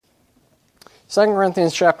2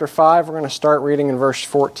 Corinthians chapter 5, we're going to start reading in verse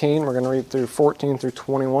 14. We're going to read through 14 through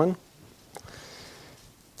 21.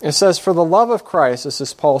 It says, "For the love of Christ," this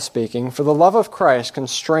is Paul speaking, "for the love of Christ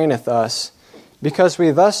constraineth us, because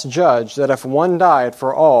we thus judge that if one died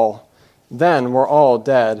for all, then we're all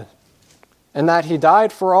dead. And that he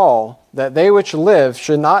died for all, that they which live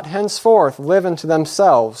should not henceforth live unto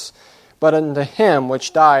themselves, but unto him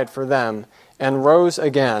which died for them, and rose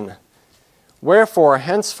again. Wherefore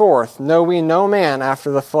henceforth know we no man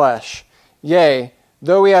after the flesh. Yea,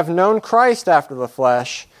 though we have known Christ after the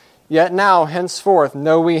flesh, yet now henceforth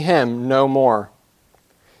know we him no more.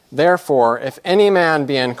 Therefore, if any man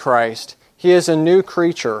be in Christ, he is a new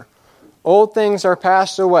creature. Old things are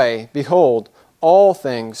passed away. Behold, all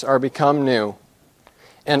things are become new.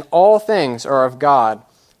 And all things are of God,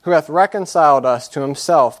 who hath reconciled us to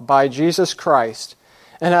himself by Jesus Christ,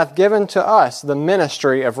 and hath given to us the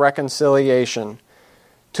ministry of reconciliation.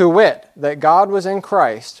 To wit, that God was in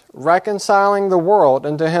Christ, reconciling the world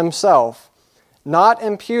unto himself, not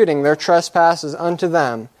imputing their trespasses unto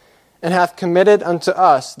them, and hath committed unto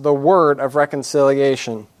us the word of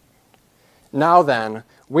reconciliation. Now then,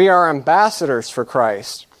 we are ambassadors for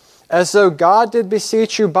Christ, as though God did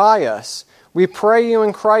beseech you by us. We pray you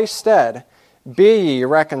in Christ's stead, be ye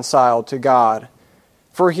reconciled to God.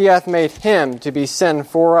 For he hath made him to be sin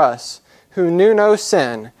for us, who knew no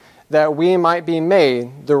sin, that we might be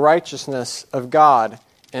made the righteousness of God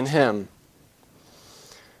in him."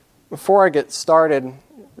 Before I get started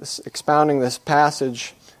expounding this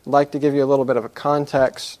passage, I'd like to give you a little bit of a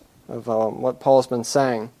context of what Paul's been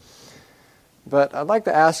saying. But I'd like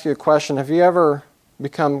to ask you a question. Have you ever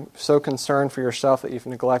become so concerned for yourself that you've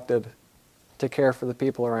neglected to care for the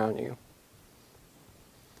people around you?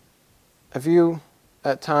 Have you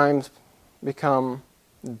at times become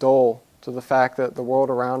dull to the fact that the world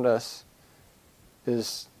around us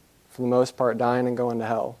is, for the most part, dying and going to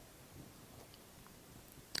hell?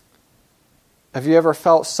 Have you ever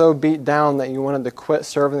felt so beat down that you wanted to quit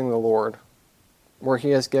serving the Lord where he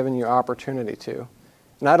has given you opportunity to?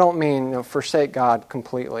 And I don't mean forsake God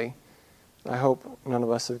completely. I hope none of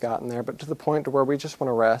us have gotten there, but to the point to where we just want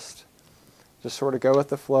to rest, just sort of go with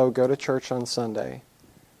the flow, go to church on Sunday.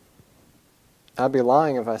 I'd be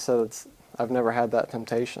lying if I said I've never had that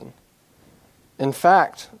temptation. In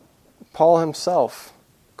fact, Paul himself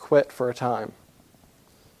quit for a time.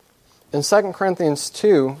 In 2 Corinthians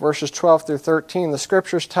 2, verses 12 through 13, the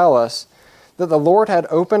scriptures tell us that the Lord had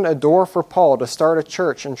opened a door for Paul to start a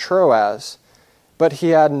church in Troas, but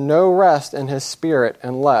he had no rest in his spirit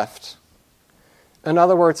and left. In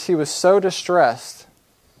other words, he was so distressed.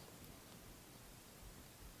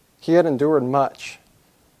 He had endured much,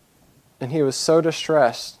 and he was so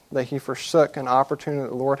distressed that he forsook an opportunity that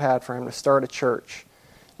the Lord had for him to start a church.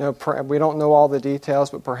 We don't know all the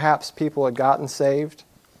details, but perhaps people had gotten saved.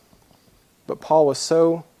 But Paul was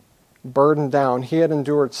so burdened down. He had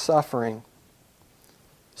endured suffering.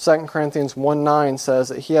 2 Corinthians 1:9 says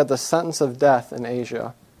that he had the sentence of death in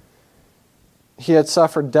Asia. He had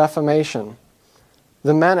suffered defamation.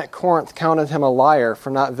 The men at Corinth counted him a liar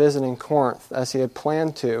for not visiting Corinth as he had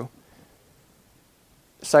planned to.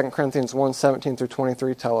 2 Corinthians 1:17 through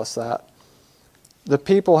 23 tell us that. The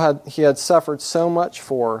people he had suffered so much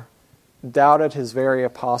for doubted his very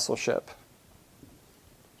apostleship.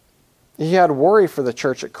 He had worry for the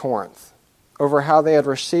church at Corinth over how they had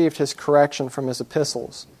received his correction from his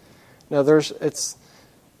epistles. Now, it's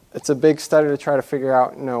a big study to try to figure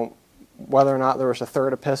out, whether or not there was a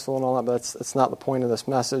third epistle and all that, but it's not the point of this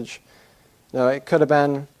message. It could have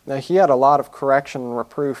been, he had a lot of correction and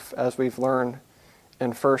reproof, as we've learned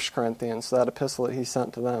in 1 Corinthians, that epistle that he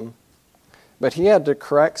sent to them. But he had to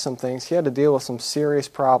correct some things. He had to deal with some serious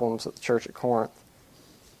problems at the church at Corinth.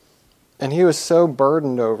 And he was so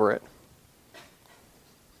burdened over it.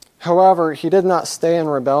 However, he did not stay in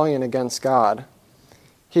rebellion against God.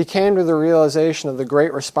 He came to the realization of the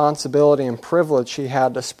great responsibility and privilege he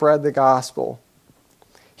had to spread the gospel.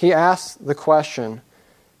 He asked the question,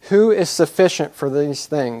 who is sufficient for these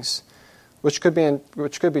things? Which could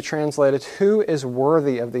be translated, who is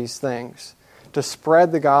worthy of these things? To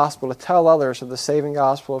spread the gospel, to tell others of the saving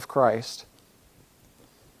gospel of Christ.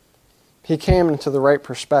 He came into the right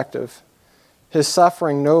perspective. His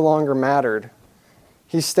suffering no longer mattered.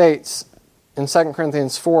 He states in 2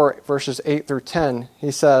 Corinthians 4, verses 8 through 10, he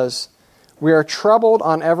says, "We are troubled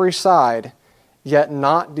on every side, yet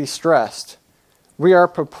not distressed. We are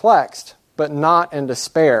perplexed, but not in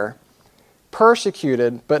despair.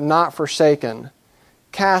 Persecuted, but not forsaken.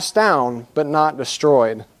 Cast down, but not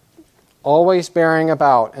destroyed. Always bearing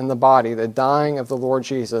about in the body the dying of the Lord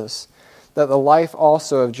Jesus, that the life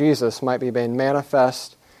also of Jesus might be made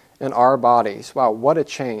manifest in our bodies. Wow, what a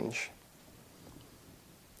change.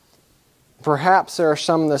 Perhaps there are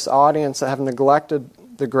some in this audience that have neglected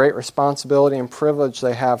the great responsibility and privilege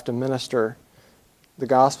they have to minister the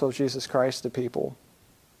gospel of Jesus Christ to people.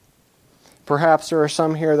 Perhaps there are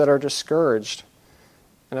some here that are discouraged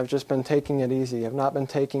and have just been taking it easy, have not been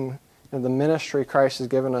taking the ministry Christ has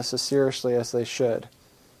given us as seriously as they should.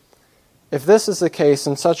 If this is the case,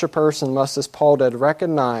 then such a person must, as Paul did,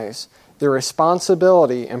 recognize the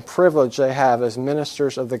responsibility and privilege they have as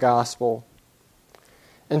ministers of the gospel.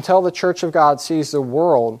 Until the church of God sees the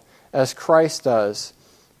world as Christ does,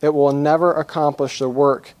 it will never accomplish the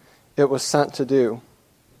work it was sent to do.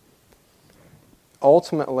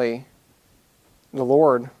 Ultimately, the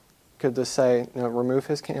Lord could just say, remove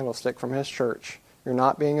his candlestick from his church. You're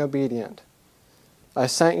not being obedient. I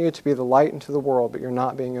sent you to be the light into the world, but you're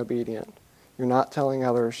not being obedient. You're not telling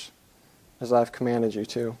others as I've commanded you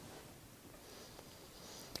to.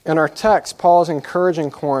 In our text, Paul is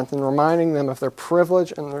encouraging Corinth and reminding them of their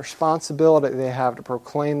privilege and the responsibility they have to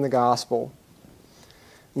proclaim the gospel.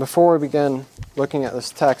 Before we begin looking at this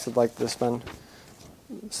text, I'd like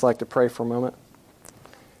to pray for a moment.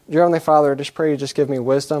 Dear Heavenly Father, I just pray you just give me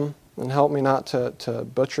wisdom and help me not to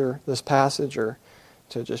butcher this passage or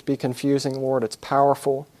to just be confusing. Lord, it's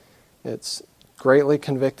powerful. It's greatly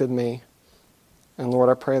convicted me. And Lord,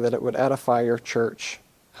 I pray that it would edify your church.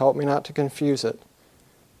 Help me not to confuse it.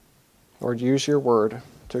 Lord, use your word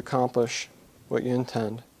to accomplish what you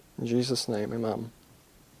intend. In Jesus' name, amen.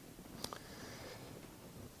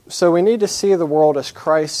 So we need to see the world as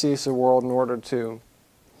Christ sees the world in order to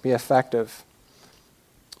be effective.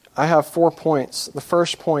 I have 4 points. The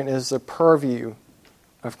first point is the purview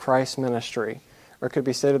of Christ's ministry, or it could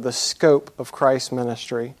be stated the scope of Christ's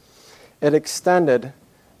ministry. It extended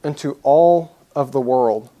into all of the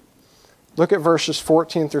world. Look at verses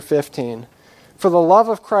 14 through 15. For the love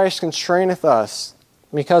of Christ constraineth us,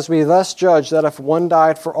 because we thus judge that if one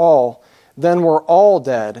died for all, then we're all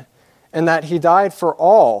dead, and that he died for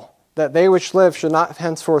all, that they which live should not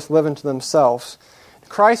henceforth live unto themselves.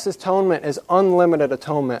 Christ's atonement is unlimited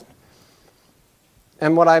atonement.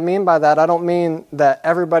 And what I mean by that, I don't mean that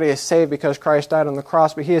everybody is saved because Christ died on the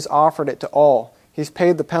cross, but he has offered it to all. He's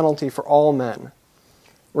paid the penalty for all men.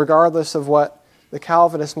 Regardless of what the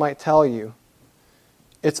Calvinists might tell you,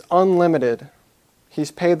 it's unlimited.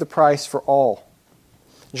 He's paid the price for all.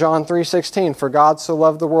 John 3:16, for God so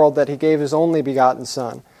loved the world that he gave his only begotten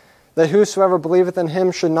Son, that whosoever believeth in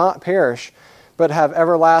him should not perish, but have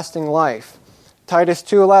everlasting life. Titus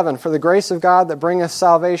 2:11, for the grace of God that bringeth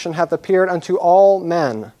salvation hath appeared unto all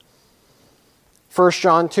men. 1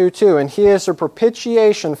 John 2:2, and he is a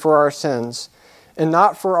propitiation for our sins, and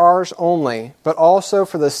not for ours only, but also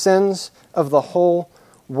for the sins of the whole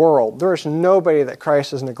world. There is nobody that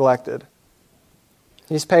Christ has neglected.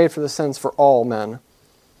 He's paid for the sins for all men.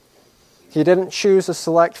 He didn't choose a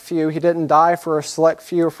select few. He didn't die for a select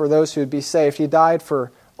few or for those who would be saved. He died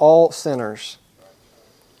for all sinners.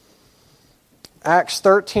 Acts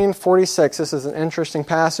 13:46. This is an interesting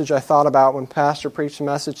passage I thought about when Pastor preached a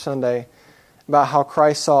message Sunday about how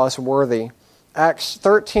Christ saw us worthy. Acts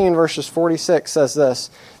 13 verses 46 says this,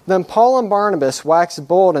 Then Paul and Barnabas waxed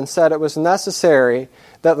bold and said it was necessary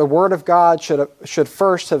that the word of God should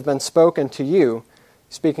first have been spoken to you,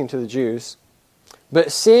 speaking to the Jews.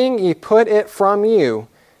 But seeing ye put it from you,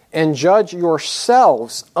 and judge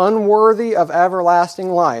yourselves unworthy of everlasting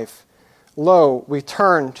life, lo, we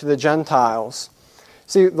turn to the Gentiles.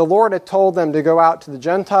 See, the Lord had told them to go out to the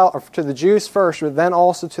Gentile, or to the Jews first, but then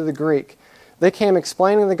also to the Greek. They came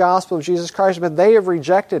explaining the gospel of Jesus Christ, but they have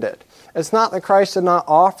rejected it. It's not that Christ did not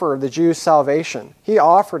offer the Jews salvation. He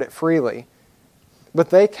offered it freely. But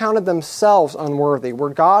they counted themselves unworthy.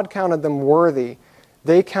 Where God counted them worthy,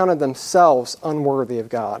 they counted themselves unworthy of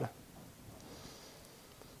God.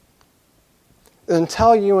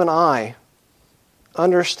 Until you and I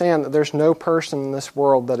understand that there's no person in this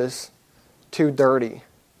world that is too dirty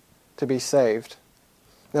to be saved.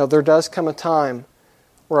 Now, there does come a time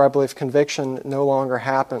where I believe conviction no longer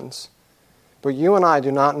happens. But you and I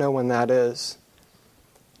do not know when that is.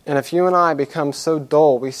 And if you and I become so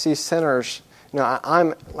dull, we see sinners.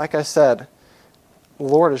 I'm like I said, the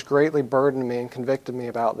Lord has greatly burdened me and convicted me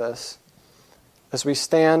about this. As we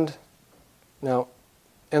stand, in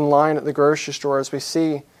line at the grocery store, as we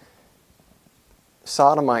see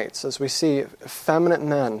sodomites, as we see effeminate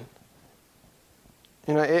men,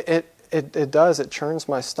 it churns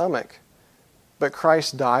my stomach. But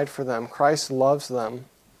Christ died for them. Christ loves them.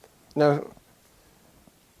 No,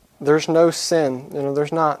 there's no sin.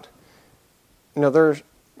 There's not.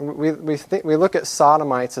 We look at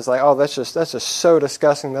sodomites as like, oh, that's just so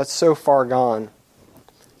disgusting. That's so far gone.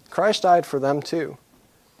 Christ died for them too.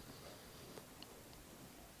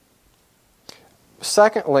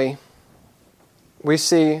 Secondly, we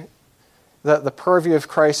see that the purview of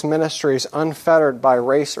Christ's ministry is unfettered by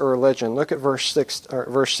race or religion. Look at verse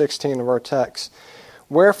 16 of our text.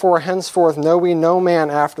 Wherefore henceforth know we no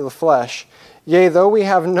man after the flesh. Yea, though we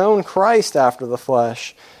have known Christ after the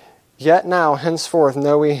flesh, yet now henceforth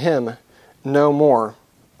know we him no more.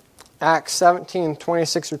 Acts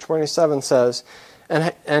 17:26-27 says,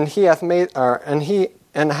 and he hath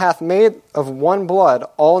made of one blood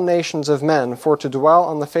all nations of men for to dwell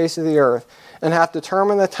on the face of the earth, and hath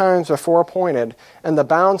determined the times before appointed, and the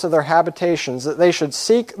bounds of their habitations, that they should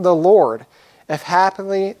seek the Lord, if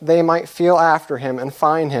happily they might feel after him and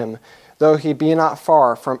find him, though he be not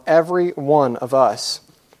far from every one of us.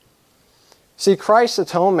 See, Christ's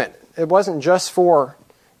atonement, it wasn't just for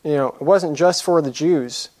the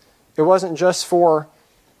Jews. It wasn't just for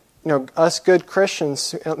us good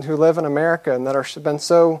Christians who live in America and that are been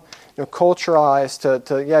so culturalized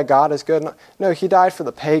to God is good. No, he died for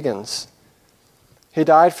the pagans. He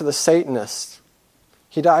died for the Satanists.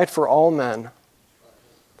 He died for all men.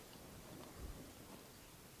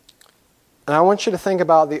 And I want you to think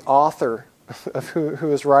about the author of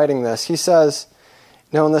who is writing this. He says,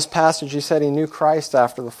 in this passage, he said he knew Christ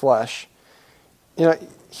after the flesh.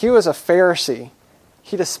 He was a Pharisee.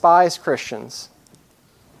 He despised Christians.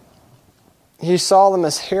 He saw them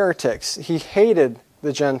as heretics. He hated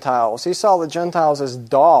the Gentiles. He saw the Gentiles as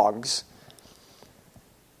dogs.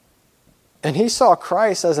 And he saw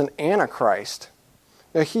Christ as an antichrist.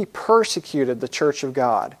 He persecuted the church of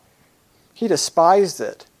God. He despised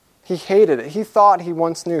it. He hated it. He thought he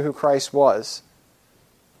once knew who Christ was.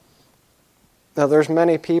 Now, there's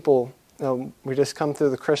many people, we just come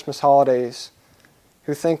through the Christmas holidays,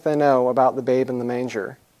 who think they know about the babe in the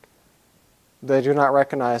manger. They do not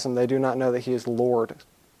recognize him. They do not know that he is Lord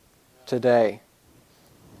today.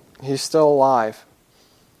 He's still alive.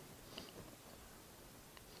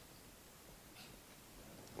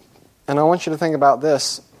 And I want you to think about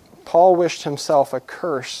this. Paul wished himself a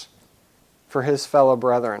curse for his fellow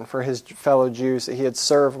brethren, for his fellow Jews that he had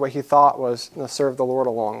served what he thought was to serve the Lord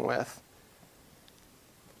along with.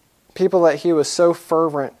 People that he was so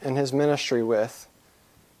fervent in his ministry with.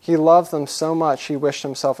 He loved them so much he wished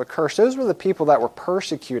himself a curse. Those were the people that were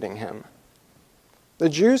persecuting him. The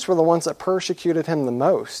Jews were the ones that persecuted him the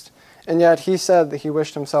most. And yet he said that he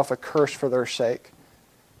wished himself a curse for their sake.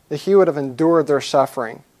 That he would have endured their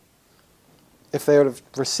suffering if they would have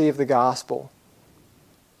received the gospel.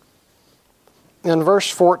 In verse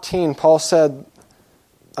 14, Paul said,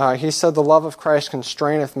 he said, the love of Christ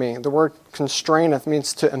constraineth me. The word constraineth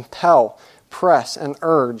means to impel, press, and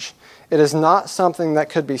urge. It is not something that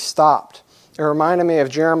could be stopped. It reminded me of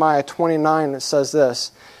Jeremiah 29 that says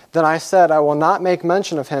this, Then I said, I will not make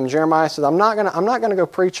mention of him. Jeremiah said, I'm not going to go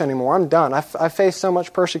preach anymore. I'm done. I faced so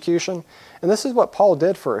much persecution. And this is what Paul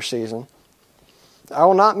did for a season. I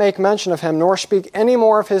will not make mention of him, nor speak any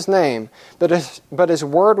more of his name. But his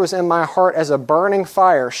word was in my heart as a burning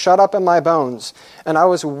fire, shut up in my bones. And I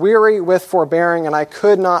was weary with forbearing, and I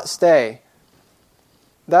could not stay.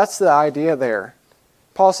 That's the idea there.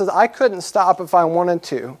 Paul says, I couldn't stop if I wanted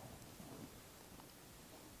to.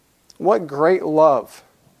 What great love.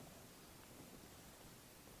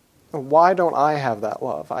 Why don't I have that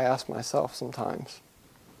love? I ask myself sometimes.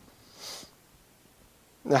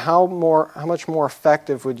 Now, how much more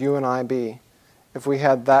effective would you and I be if we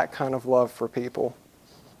had that kind of love for people?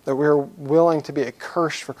 That we were willing to be a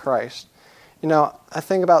curse for Christ. I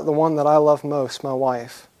think about the one that I love most, my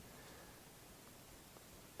wife.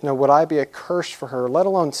 Would I be a curse for her, let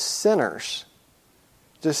alone sinners,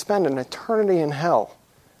 to spend an eternity in hell?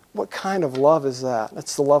 What kind of love is that?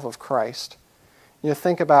 It's the love of Christ.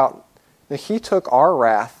 Think about, he took our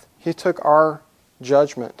wrath. He took our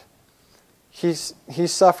judgment. He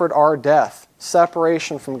suffered our death,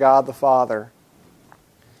 separation from God the Father.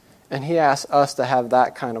 And he asked us to have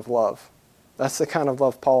that kind of love. That's the kind of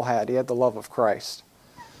love Paul had. He had the love of Christ.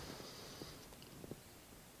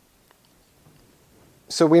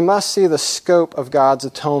 So we must see the scope of God's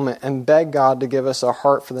atonement and beg God to give us a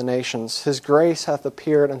heart for the nations. His grace hath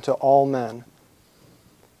appeared unto all men.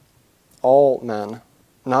 All men.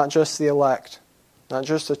 Not just the elect. Not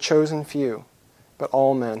just a chosen few. But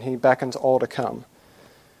all men. He beckons all to come.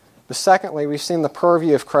 But secondly, we've seen the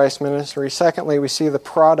purview of Christ's ministry. Secondly, we see the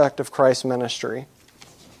product of Christ's ministry.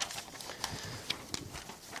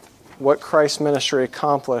 What Christ's ministry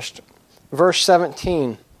accomplished. Verse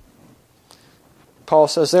 17. Paul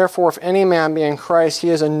says, Therefore, if any man be in Christ,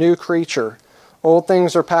 he is a new creature. Old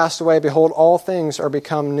things are passed away. Behold, all things are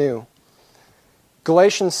become new.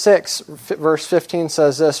 Galatians 6, verse 15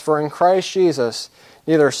 says this, "For in Christ Jesus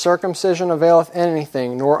neither circumcision availeth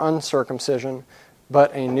anything, nor uncircumcision,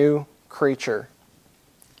 but a new creature."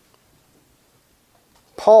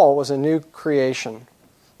 Paul was a new creation.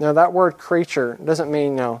 Now that word creature doesn't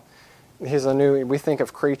mean, he's a new, we think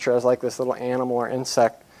of creature as like this little animal or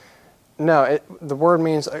insect. No, the word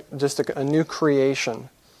means just a new creation.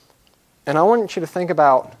 And I want you to think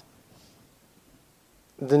about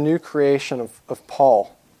the new creation of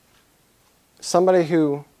Paul. Somebody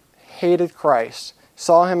who hated Christ,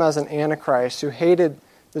 saw him as an antichrist, who hated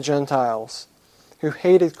the Gentiles, who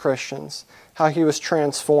hated Christians, how he was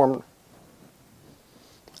transformed.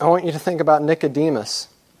 I want you to think about Nicodemus.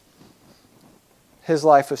 His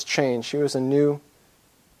life was changed. He was a new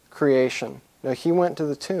creation. He went to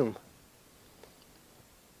the tomb.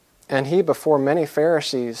 And he, before many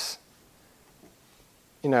Pharisees,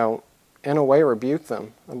 in a way rebuked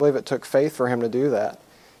them. I believe it took faith for him to do that.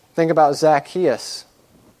 Think about Zacchaeus.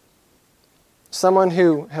 Someone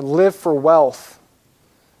who had lived for wealth,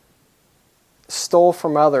 stole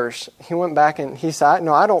from others. He went back and he said,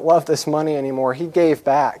 "No, I don't love this money anymore." He gave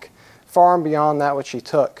back far and beyond that which he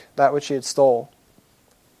took, that which he had stole.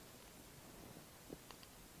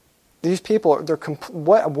 These people,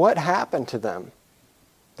 what happened to them?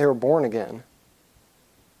 They were born again.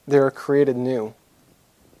 They were created new.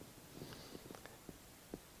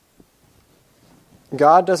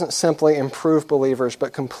 God doesn't simply improve believers,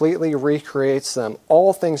 but completely recreates them.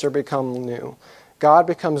 All things are become new. God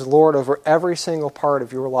becomes Lord over every single part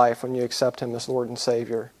of your life when you accept Him as Lord and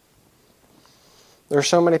Savior. There are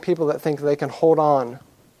so many people that think they can hold on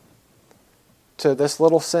to this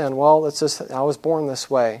little sin. Well, it's just, I was born this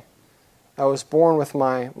way. I was born with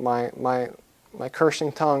my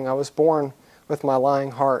cursing tongue. I was born with my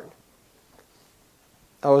lying heart.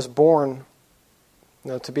 I was born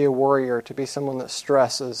to be a warrior, to be someone that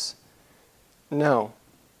stresses. No,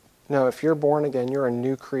 if you're born again, you're a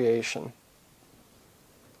new creation.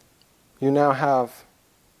 You now have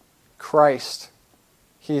Christ.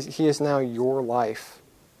 He is now your life.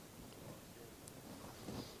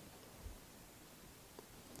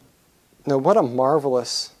 Now, what a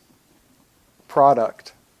marvelous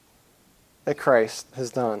product that Christ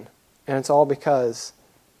has done. And it's all because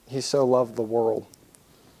He so loved the world.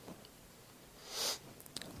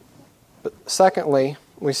 But secondly,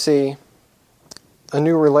 we see a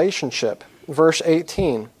new relationship. Verse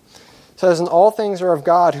 18 says, "And all things are of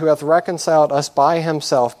God, who hath reconciled us by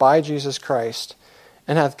Himself, by Jesus Christ,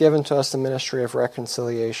 and hath given to us the ministry of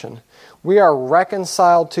reconciliation." We are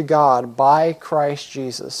reconciled to God by Christ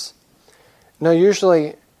Jesus. Now,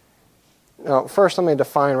 first let me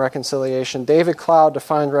define reconciliation. David Cloud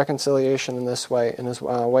defined reconciliation in this way, in his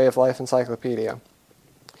Way of Life Encyclopedia.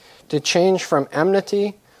 To change from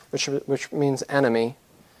enmity, which means enemy,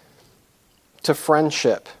 to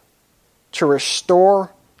friendship, to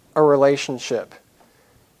restore a relationship.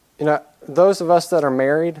 Those of us that are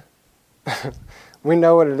married, we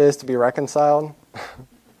know what it is to be reconciled.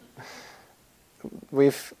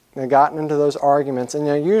 We've gotten into those arguments, and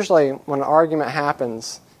usually when an argument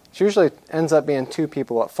happens, it usually ends up being two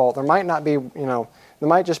people at fault. There might not be, there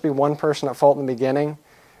might just be one person at fault in the beginning.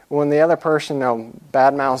 When the other person,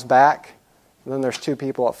 badmouths back, then there's two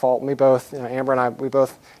people at fault. And we both, Amber and I,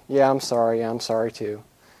 I'm sorry too.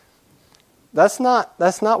 That's not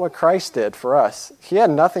what Christ did for us. He had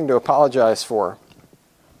nothing to apologize for.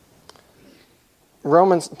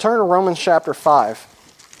 Turn to Romans chapter 5.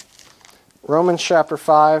 Romans chapter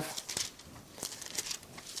 5,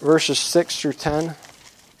 verses 6 through 10.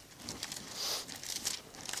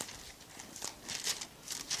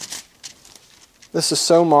 This is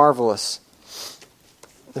so marvelous.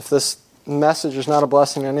 If this message is not a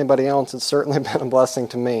blessing to anybody else, it's certainly been a blessing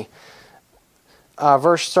to me.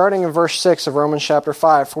 Starting in verse 6 of Romans chapter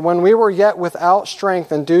 5. "For when we were yet without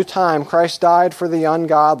strength in due time, Christ died for the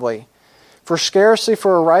ungodly. For scarcely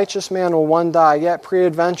for a righteous man will one die, yet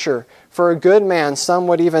peradventure for a good man some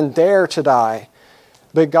would even dare to die.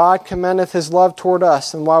 But God commendeth His love toward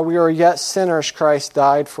us, and while we were yet sinners, Christ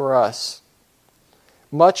died for us.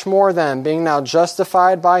 Much more then, being now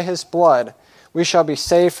justified by His blood, we shall be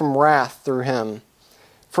saved from wrath through Him.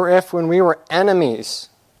 For if when we were enemies,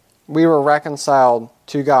 we were reconciled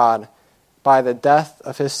to God by the death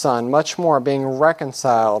of His Son, much more, being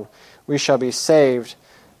reconciled, we shall be saved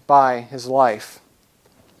by His life."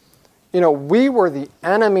 We were the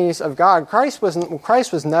enemies of God. Christ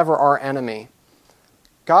was never our enemy.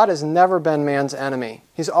 God has never been man's enemy.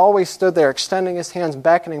 He's always stood there extending His hands,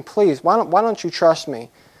 beckoning, "Please, why don't you trust me?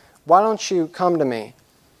 Why don't you come to me?"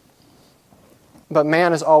 But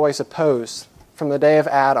man is always opposed from the day of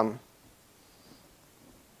Adam.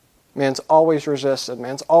 Man's always resisted.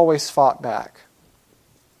 Man's always fought back.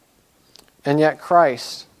 And yet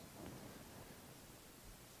Christ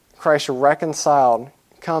reconciled,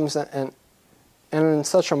 comes and in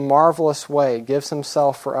such a marvelous way gives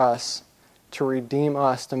himself for us to redeem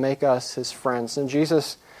us, to make us his friends. And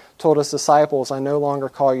Jesus told his disciples, I no longer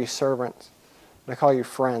call you servants, but I call you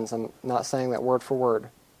friends. I'm not saying that word for word.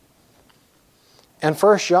 And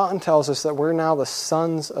 1 John tells us that we're now the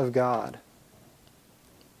sons of God.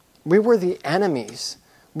 We were the enemies.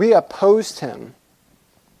 We opposed him.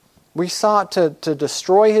 We sought to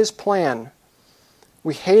destroy his plan.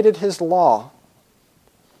 We hated his law.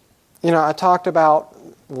 I talked about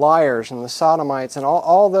liars and the sodomites and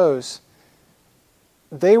all those.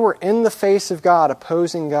 They were in the face of God,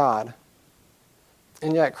 opposing God.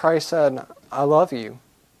 And yet Christ said, I love you.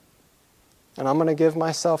 And I'm going to give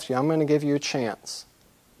myself to you. I'm going to give you a chance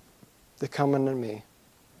to come unto me.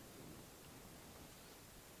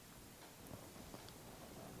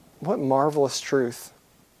 What marvelous truth.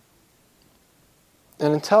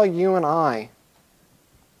 And until you and I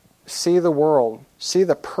see the world, see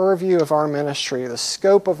the purview of our ministry, the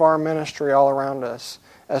scope of our ministry all around us,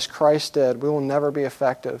 as Christ did, we will never be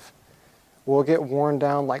effective. We'll get worn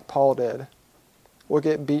down like Paul did. We'll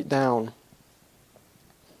get beat down.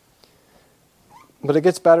 But it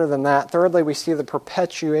gets better than that. Thirdly, we see the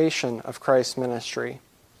perpetuation of Christ's ministry.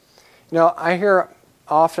 I hear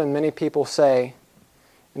often many people say,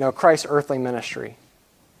 Christ's earthly ministry.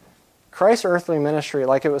 Christ's earthly ministry,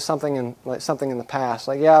 like it was something in the past.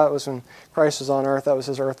 It was when Christ was on earth, that was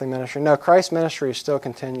his earthly ministry. No, Christ's ministry is still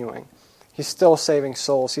continuing. He's still saving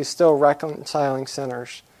souls. He's still reconciling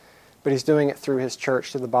sinners. But he's doing it through his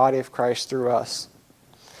church, through the body of Christ, through us.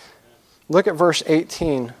 Look at verse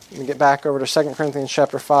 18. Let me get back over to 2 Corinthians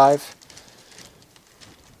chapter 5.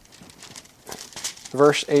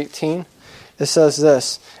 Verse 18. It says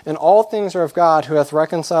this, And all things are of God, who hath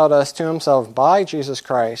reconciled us to himself by Jesus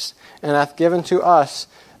Christ, and hath given to us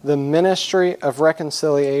the ministry of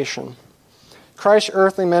reconciliation. Christ's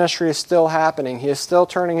earthly ministry is still happening. He is still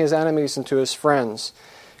turning his enemies into his friends.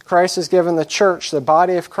 Christ has given the church, the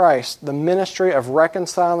body of Christ, the ministry of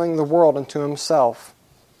reconciling the world unto himself.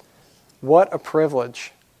 What a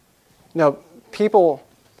privilege. People,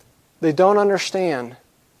 they don't understand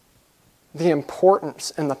the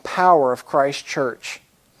importance and the power of Christ's church.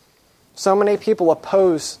 So many people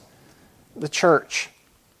oppose the church.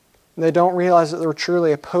 They don't realize that they're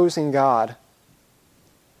truly opposing God.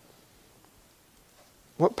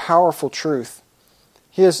 What powerful truth.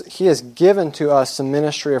 He has given to us the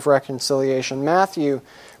ministry of reconciliation. Matthew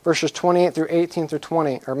verses 28 through 18 through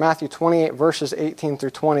 20, or Matthew 28 verses 18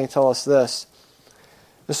 through 20 tell us this.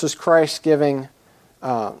 This was Christ giving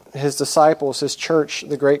his disciples, his church,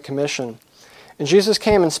 the Great Commission. And Jesus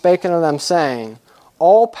came and spake unto them, saying,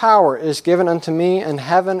 All power is given unto me in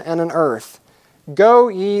heaven and in earth. Go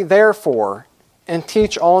ye therefore, and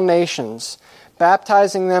teach all nations,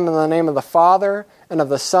 baptizing them in the name of the Father, and of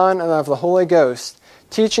the Son, and of the Holy Ghost,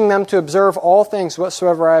 teaching them to observe all things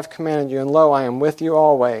whatsoever I have commanded you. And lo, I am with you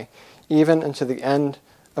always, even unto the end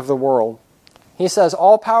of the world. He says,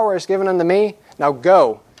 all power is given unto me, now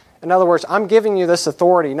go. In other words, I'm giving you this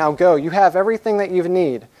authority, now go. You have everything that you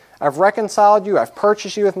need. I've reconciled you, I've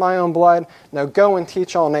purchased you with my own blood, now go and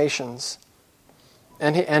teach all nations.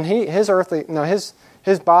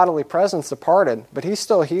 His bodily presence departed, but he's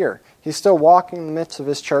still here. He's still walking in the midst of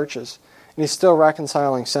his churches, and he's still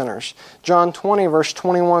reconciling sinners. John 20, verse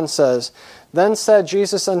 21 says, Then said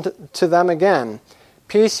Jesus unto them again,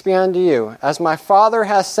 Peace be unto you. As my Father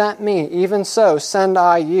hath sent me, even so send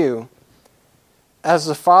I you. As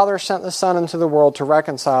the Father sent the Son into the world to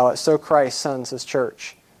reconcile it, so Christ sends his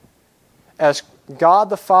church. As God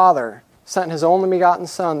the Father sent his only begotten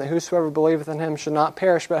Son, that whosoever believeth in him should not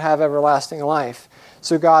perish but have everlasting life,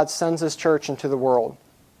 so God sends his church into the world.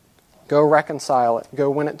 Go reconcile it. Go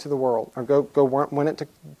win it to the world. Or go win it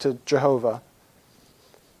to Jehovah.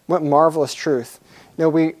 What marvelous truth.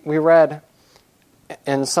 We read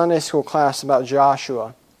in Sunday school class about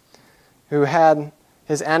Joshua, who had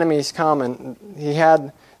his enemies come, and he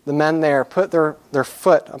had the men there put their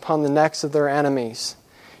foot upon the necks of their enemies.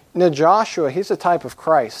 Joshua, he's a type of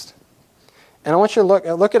Christ. And I want you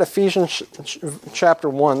to look at Ephesians chapter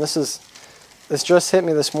 1. This just hit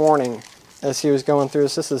me this morning as he was going through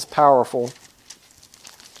this. This is powerful.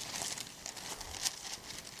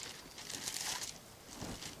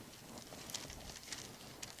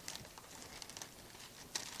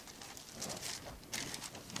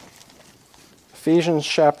 Ephesians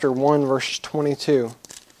chapter 1, verse 22.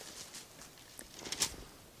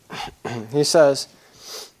 He says,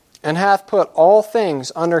 And hath put all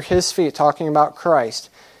things under his feet, talking about Christ,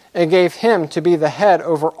 and gave him to be the head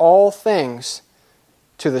over all things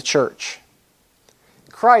to the church.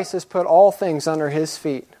 Christ has put all things under his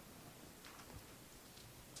feet.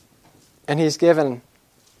 And he's given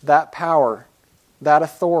that power, that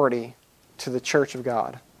authority to the church of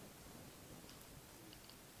God.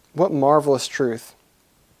 What marvelous truth.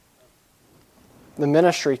 The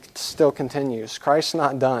ministry still continues. Christ's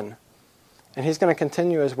not done. And he's going to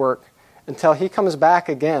continue his work until he comes back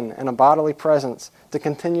again in a bodily presence to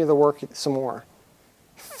continue the work some more.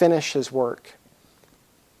 Finish his work.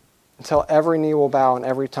 Until every knee will bow and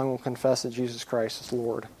every tongue will confess that Jesus Christ is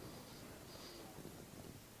Lord.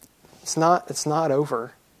 It's not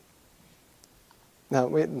over. Now,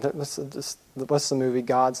 what's the movie?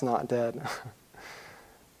 God's Not Dead.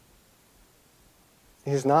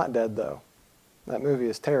 He's not dead, though. That movie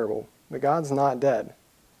is terrible. But God's not dead.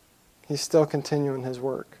 He's still continuing his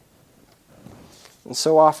work. And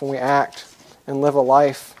so often we act and live a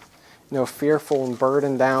life, fearful and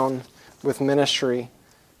burdened down with ministry,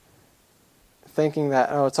 thinking that,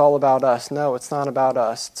 it's all about us. No, it's not about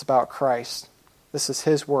us. It's about Christ. This is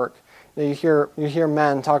his work. You hear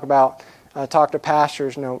men talk to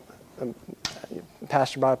pastors, somebody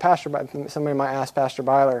might ask Pastor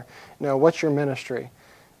Byler, what's your ministry?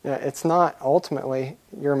 It's not ultimately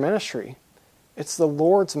your ministry. It's the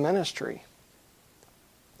Lord's ministry.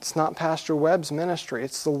 It's not Pastor Webb's ministry.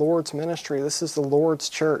 It's the Lord's ministry. This is the Lord's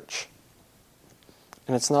church.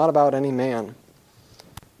 And it's not about any man.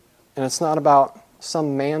 And it's not about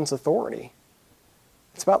some man's authority.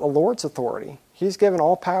 It's about the Lord's authority. He's given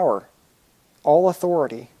all power, all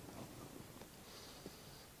authority.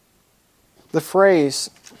 The phrase,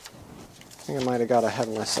 I think I might have got ahead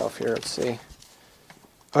of myself here. Let's see.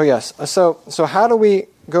 Oh yes. So how do we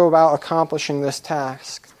go about accomplishing this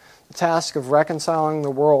task? The task of reconciling the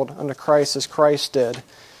world unto Christ as Christ did.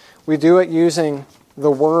 We do it using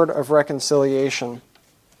the word of reconciliation,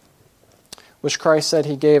 which Christ said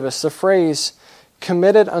he gave us. The phrase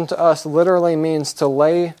committed unto us literally means to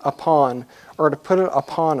lay upon or to put it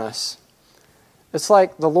upon us. It's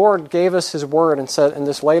like the Lord gave us his word and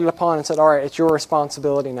just laid it upon and said, all right, it's your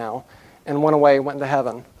responsibility now. And went away, went to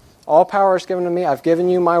heaven. All power is given to me. I've given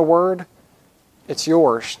you my word. It's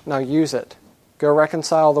yours. Now use it. Go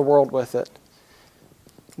reconcile the world with it.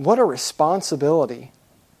 What a responsibility.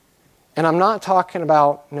 And I'm not talking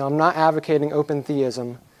about, I'm not advocating open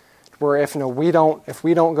theism, where if we don't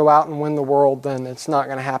go out and win the world, then it's not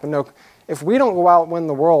going to happen. No, if we don't go out and win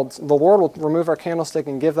the world, the Lord will remove our candlestick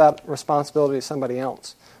and give that responsibility to somebody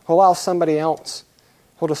else. He'll allow somebody else.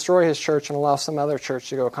 He'll destroy his church and allow some other church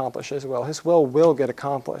to go accomplish his will. His will get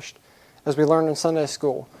accomplished. As we learned in Sunday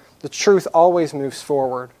school, the truth always moves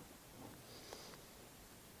forward.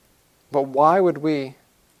 But why would we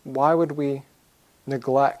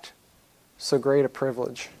neglect so great a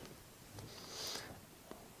privilege?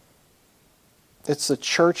 It's the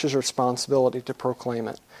church's responsibility to proclaim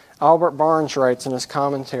it. Albert Barnes writes in his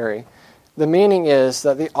commentary, the meaning is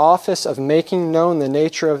that the office of making known the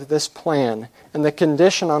nature of this plan and the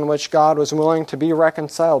condition on which God was willing to be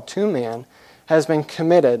reconciled to man has been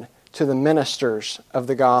committed to the ministers of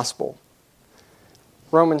the gospel.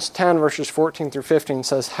 Romans 10 verses 14 through 15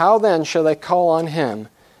 says, how then shall they call on him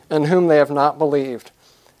in whom they have not believed?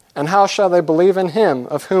 And how shall they believe in him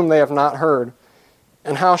of whom they have not heard?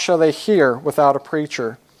 And how shall they hear without a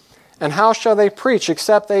preacher? And how shall they preach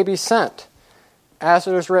except they be sent? As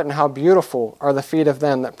it is written, how beautiful are the feet of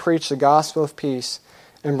them that preach the gospel of peace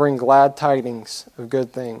and bring glad tidings of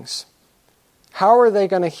good things. How are they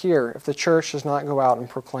going to hear if the church does not go out and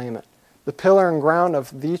proclaim it? The pillar and ground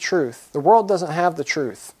of the truth. The world doesn't have the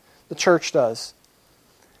truth. The church does.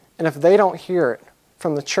 And if they don't hear it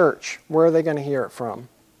from the church, where are they going to hear it from?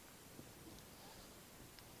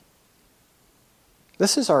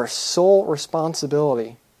 This is our sole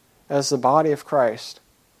responsibility as the body of Christ.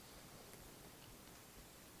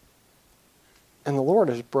 And the Lord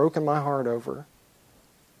has broken my heart over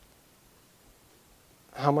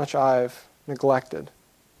how much I've neglected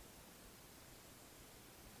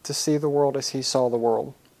to see the world as he saw the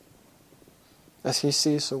world, as he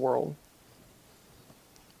sees the world.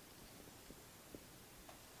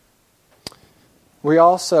 We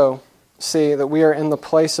also see that we are in the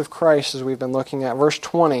place of Christ as we've been looking at. Verse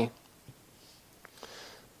 20,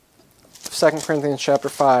 2 Corinthians chapter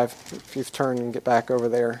 5, if you've turned and get back over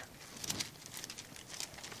there.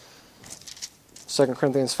 2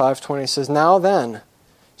 Corinthians 5:20 says, now then.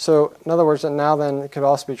 So, in other words, now then, it could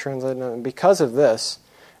also be translated, because of this,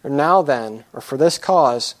 or now then, or for this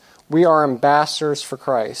cause, we are ambassadors for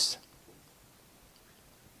Christ.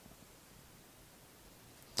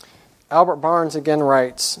 Albert Barnes again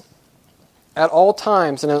writes, At all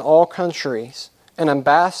times and in all countries, an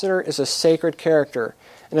ambassador is a sacred character,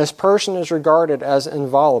 and his person is regarded as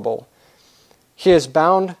inviolable. He is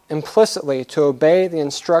bound implicitly to obey the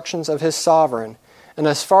instructions of his sovereign, and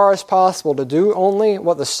as far as possible to do only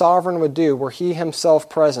what the sovereign would do were he himself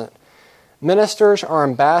present. Ministers are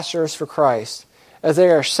ambassadors for Christ, as they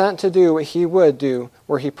are sent to do what he would do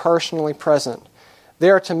were he personally present. They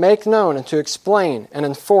are to make known and to explain and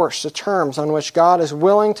enforce the terms on which God is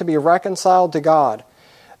willing to be reconciled to God.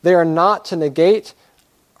 They are not to negotiate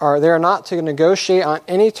on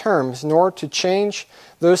any terms, nor to change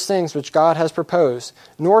those things which God has proposed,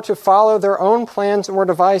 nor to follow their own plans or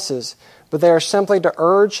devices, but they are simply to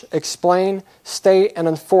urge, explain, state, and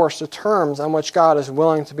enforce the terms on which God is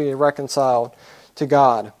willing to be reconciled to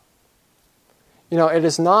God. It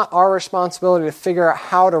is not our responsibility to figure out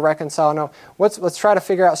how to reconcile. No, let's try to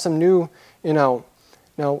figure out some new, new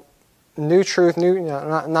truth.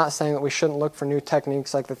 I'm not saying that we shouldn't look for new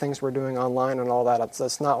techniques like the things we're doing online and all that.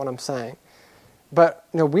 That's not what I'm saying. But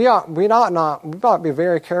we ought to be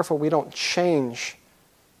very careful we don't change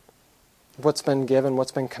what's been given,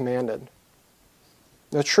 what's been commanded.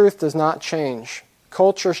 The truth does not change.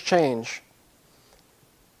 Cultures change.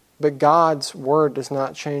 But God's word does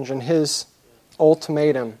not change, and His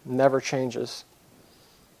ultimatum never changes.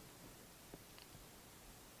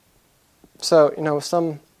 So,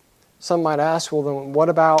 some might ask, well, then what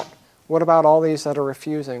about all these that are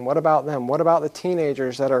refusing? What about them? What about the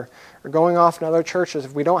teenagers that are going off in other churches?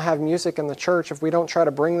 If we don't have music in the church, if we don't try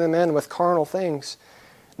to bring them in with carnal things,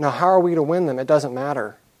 now how are we to win them? It doesn't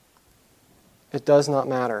matter. It does not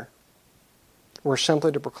matter. We're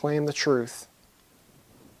simply to proclaim the truth.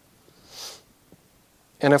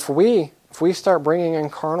 And if we start bringing in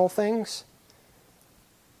carnal things,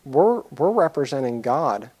 we're representing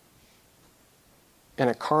God in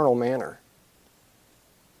a carnal manner.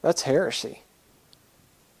 That's heresy.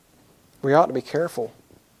 We ought to be careful.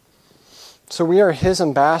 So we are His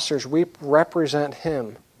ambassadors. We represent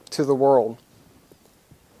Him to the world.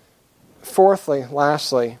 Fourthly,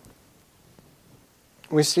 lastly,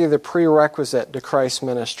 we see the prerequisite to Christ's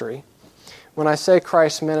ministry. When I say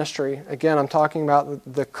Christ's ministry, again, I'm talking about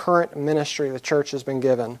the current ministry the church has been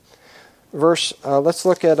given. Let's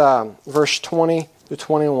look at verse 20 to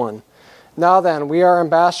 21. Now then, we are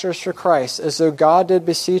ambassadors for Christ, as though God did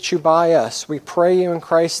beseech you by us. We pray you in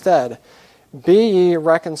Christ's stead, be ye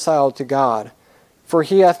reconciled to God. For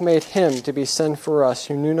He hath made Him to be sin for us,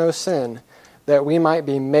 who knew no sin, that we might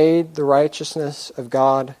be made the righteousness of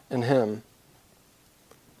God in Him.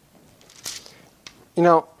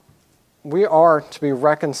 We are to be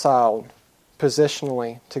reconciled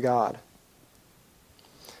positionally to God.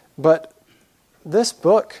 But this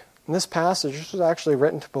book, this passage, this was actually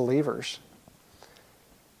written to believers.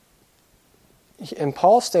 And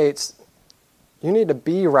Paul states, you need to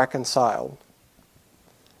be reconciled.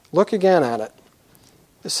 Look again at it.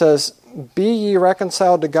 It says, be ye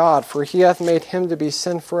reconciled to God, for He hath made Him to be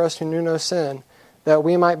sin for us who knew no sin, that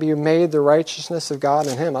we might be made the righteousness of God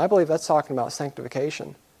in Him. I believe that's talking about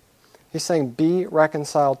sanctification. He's saying, be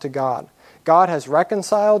reconciled to God. God has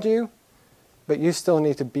reconciled you, but you still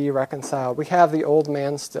need to be reconciled. We have the old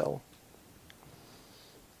man still.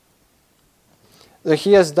 That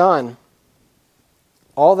He has done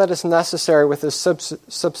all that is necessary with His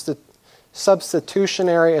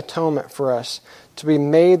substitutionary atonement for us to be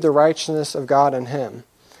made the righteousness of God in Him.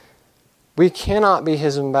 We cannot be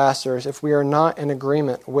His ambassadors if we are not in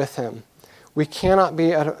agreement with Him. We cannot be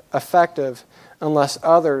effective unless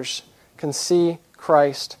others can see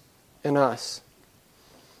Christ in us.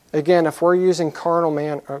 Again, if we're using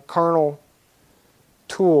carnal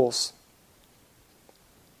tools,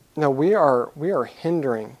 we are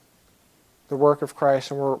hindering the work of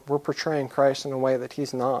Christ, and we're portraying Christ in a way that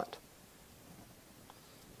He's not.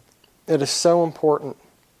 It is so important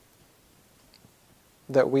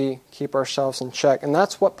that we keep ourselves in check, and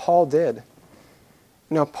that's what Paul did.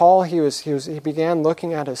 Paul, he began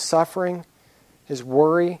looking at his suffering, his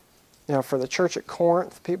worry. For the church at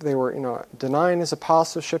Corinth, people, they were denying his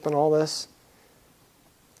apostleship and all this.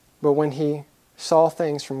 But when he saw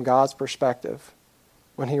things from God's perspective,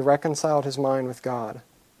 when he reconciled his mind with God,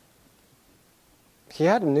 he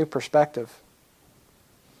had a new perspective.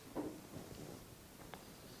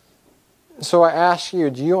 So I ask you,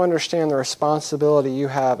 do you understand the responsibility you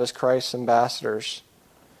have as Christ's ambassadors?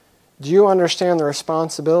 Do you understand the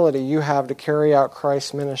responsibility you have to carry out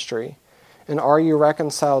Christ's ministry? And are you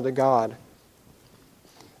reconciled to God?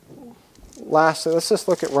 Lastly, let's just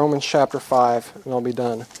look at Romans chapter 5, and I'll be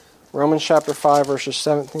done. Romans chapter 5, verses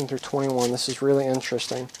 17 through 21. This is really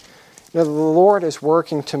interesting. The Lord is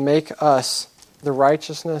working to make us the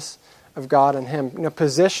righteousness of God in him.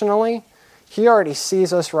 Positionally, he already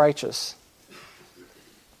sees us righteous.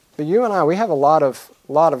 But you and I, we have a lot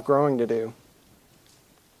of growing to do.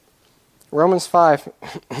 Romans 5,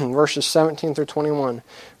 verses 17 through 21.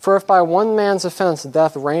 For if by one man's offense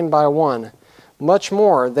death reigned by one, much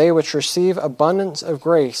more they which receive abundance of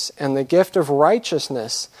grace and the gift of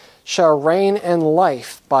righteousness shall reign in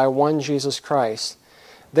life by one Jesus Christ.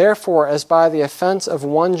 Therefore, as by the offense of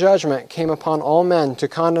one judgment came upon all men to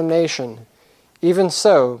condemnation, even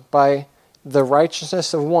so by the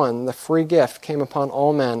righteousness of one the free gift came upon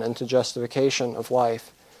all men unto justification of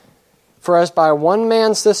life. For as by one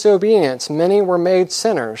man's disobedience many were made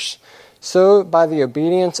sinners, so by the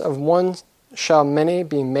obedience of one shall many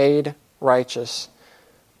be made righteous.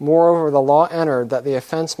 Moreover, the law entered that the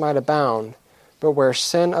offense might abound, but where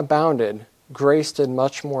sin abounded, grace did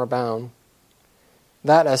much more abound.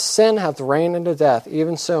 That as sin hath reigned unto death,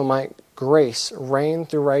 even so might grace reign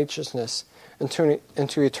through righteousness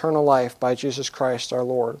into eternal life by Jesus Christ our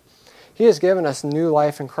Lord. He has given us new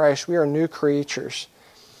life in Christ. We are new creatures.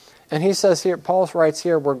 And he says here, Paul writes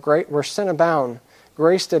here, where sin abound,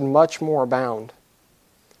 grace did much more abound.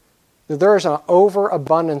 There is an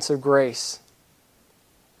overabundance of grace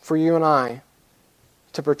for you and I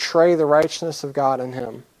to portray the righteousness of God in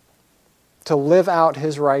him, to live out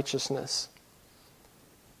his righteousness.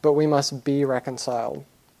 But we must be reconciled.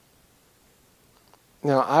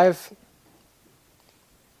 Now, I've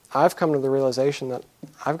come to the realization that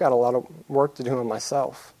I've got a lot of work to do on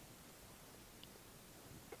myself.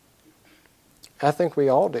 I think we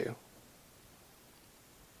all do.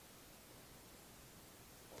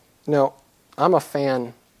 No, I'm a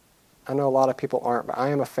fan. I know a lot of people aren't, but I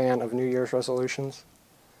am a fan of New Year's resolutions.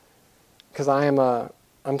 Because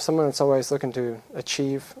I'm someone that's always looking to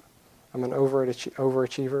achieve. I'm an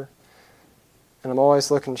overachiever. And I'm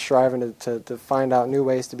always striving to find out new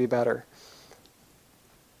ways to be better.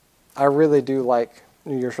 I really do like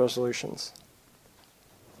New Year's resolutions.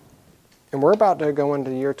 And we're about to go into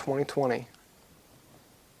the year 2020.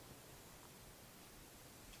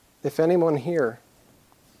 If anyone here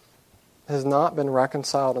has not been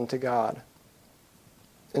reconciled unto God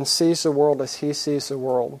and sees the world as he sees the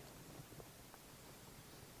world,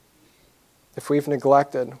 if we've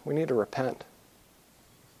neglected, we need to repent.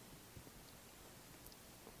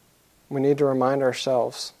 We need to remind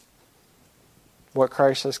ourselves what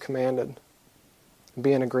Christ has commanded.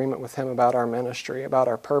 Be in agreement with him about our ministry, about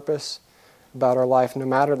our purpose, about our life, no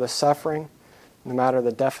matter the suffering, no matter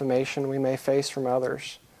the defamation we may face from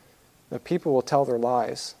others. The people will tell their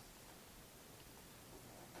lies.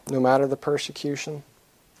 No matter the persecution,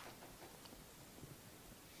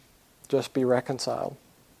 just be reconciled.